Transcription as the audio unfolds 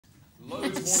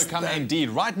More to come indeed.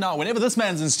 Right now, whenever this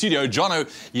man's in studio, Jono,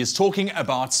 he is talking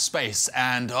about space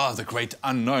and the great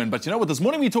unknown. But you know what? This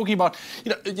morning we're talking about,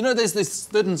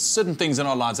 there's certain things in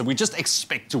our lives that we just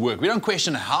expect to work. We don't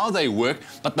question how they work,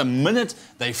 but the minute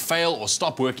they fail or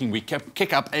stop working, we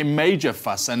kick up a major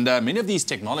fuss. And many of these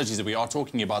technologies that we are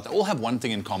talking about, they all have one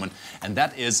thing in common, and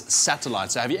that is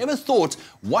satellites. So have you ever thought,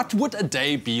 what would a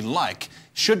day be like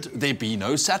should there be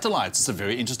no satellites? It's a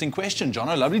very interesting question,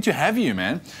 Jono. Lovely to have you,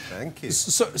 man. Thank you.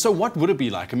 So what would it be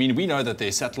like? I mean, we know that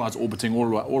there's satellites orbiting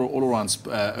all around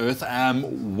Earth.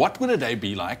 What would a day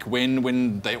be like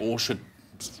when they all should,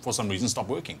 for some reason, stop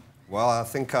working? Well, I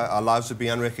think our lives would be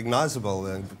unrecognizable.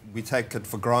 And we take it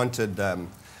for granted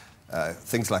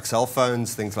things like cell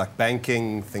phones, things like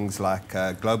banking, things like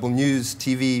global news,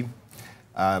 TV,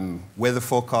 weather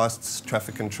forecasts,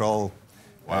 traffic control.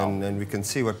 Wow. And we can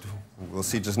see we'll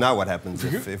see just now what happens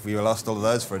if we lost all of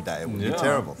those for a day. It would be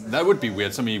terrible. That would be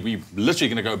weird. I mean, we're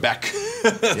literally going to go back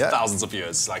thousands of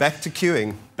years. Like, back to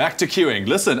queuing. Back to queuing.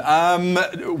 Listen,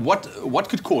 what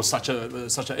could cause such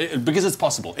a because it's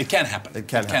possible. It can happen. It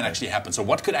can actually happen. So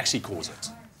what could actually cause it?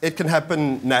 It can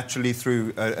happen naturally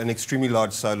through an extremely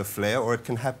large solar flare, or it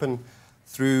can happen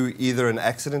through either an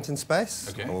accident in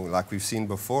space, or like we've seen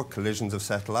before, collisions of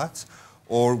satellites,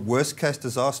 or worst-case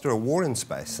disaster, a war in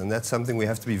space. And that's something we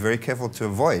have to be very careful to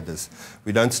avoid, is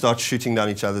we don't start shooting down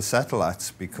each other's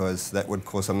satellites, because that would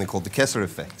cause something called the Kessler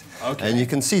effect. And you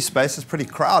can see space is pretty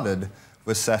crowded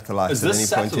with satellites at any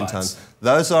point in time.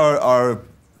 Those are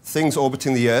things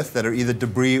orbiting the Earth that are either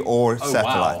debris or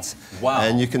satellites. Wow.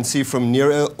 And you can see from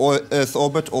near Earth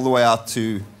orbit all the way out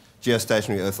to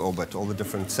geostationary Earth orbit, all the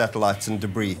different satellites and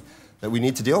debris that we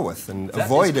need to deal with and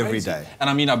avoid every day. And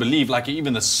I mean, I believe like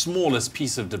even the smallest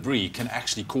piece of debris can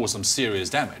actually cause some serious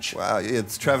damage. Well,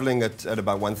 it's traveling at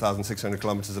about 1,600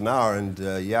 kilometers an hour, and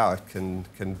yeah, it can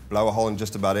blow a hole in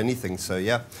just about anything. So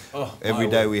yeah, every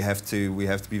day we have to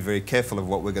be very careful of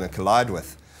what we're going to collide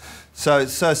with. So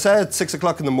say at 6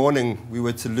 o'clock in the morning we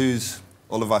were to lose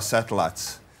all of our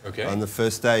satellites. On the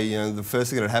first day, the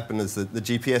first thing that would happen is that the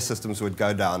GPS systems would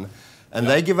go down, and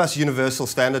they give us universal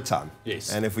standard time.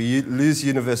 And if we lose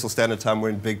universal standard time,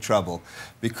 we're in big trouble,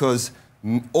 because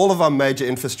all of our major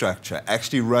infrastructure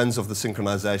actually runs off the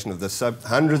synchronization of this. So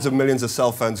hundreds of millions of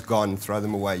cell phones gone, throw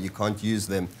them away, you can't use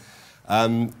them.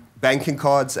 Banking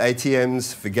cards,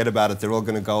 ATMs, forget about it, they're all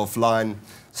going to go offline.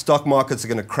 Stock markets are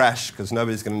going to crash because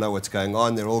nobody's going to know what's going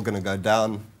on, they're all going to go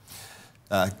down.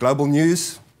 Global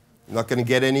news, not going to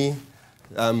get any.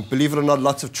 Believe it or not,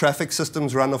 lots of traffic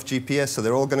systems run off GPS, so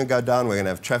they're all going to go down. We're going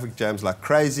to have traffic jams like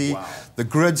crazy. The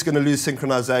grid's going to lose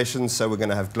synchronization, so we're going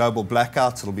to have global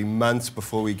blackouts. It'll be months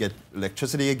before we get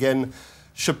electricity again.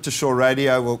 Ship-to-shore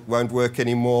radio won't work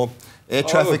anymore. Air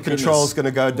traffic control is going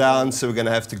to go down, so we're going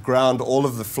to have to ground all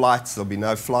of the flights. There'll be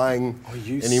no flying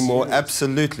anymore.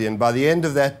 Absolutely. And by the end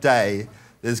of that day,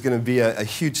 there's going to be a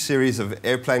huge series of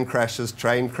airplane crashes,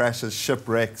 train crashes,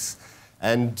 shipwrecks,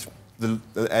 and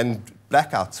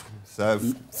blackouts. So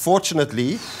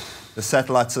fortunately, the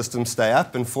satellite systems stay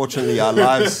up, and fortunately our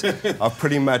lives are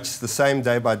pretty much the same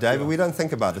day by day, but we don't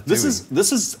think about it.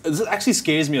 This actually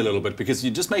scares me a little bit, because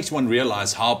it just makes one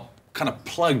realize how kind of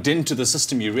plugged into the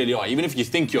system you really are. Even if you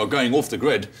think you're going off the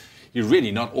grid, you're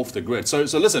really not off the grid. So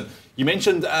listen, you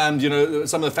mentioned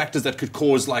some of the factors that could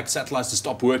cause like satellites to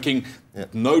stop working.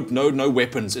 No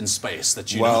weapons in space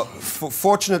that you know.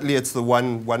 Fortunately, it's the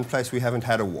one place we haven't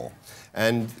had a war.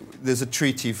 And there's a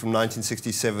treaty from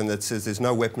 1967 that says there's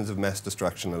no weapons of mass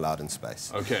destruction allowed in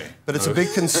space. But it's a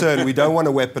big concern. We don't want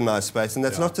to weaponize space, and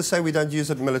that's not to say we don't use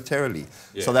it militarily.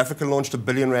 South Africa launched a R1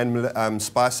 billion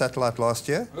spy satellite last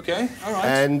year.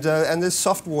 And there's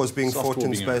soft wars being fought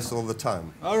in space all the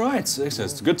time.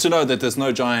 It's good to know that there's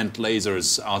no giant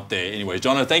lasers out there. Anyway,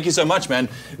 Jono, thank you so much, man.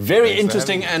 Very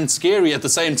interesting and scary at the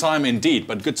same time indeed,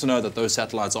 but good to know that those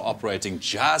satellites are operating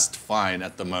just fine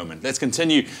at the moment. Let's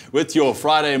continue with your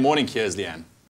Friday morning. Here's Leanne.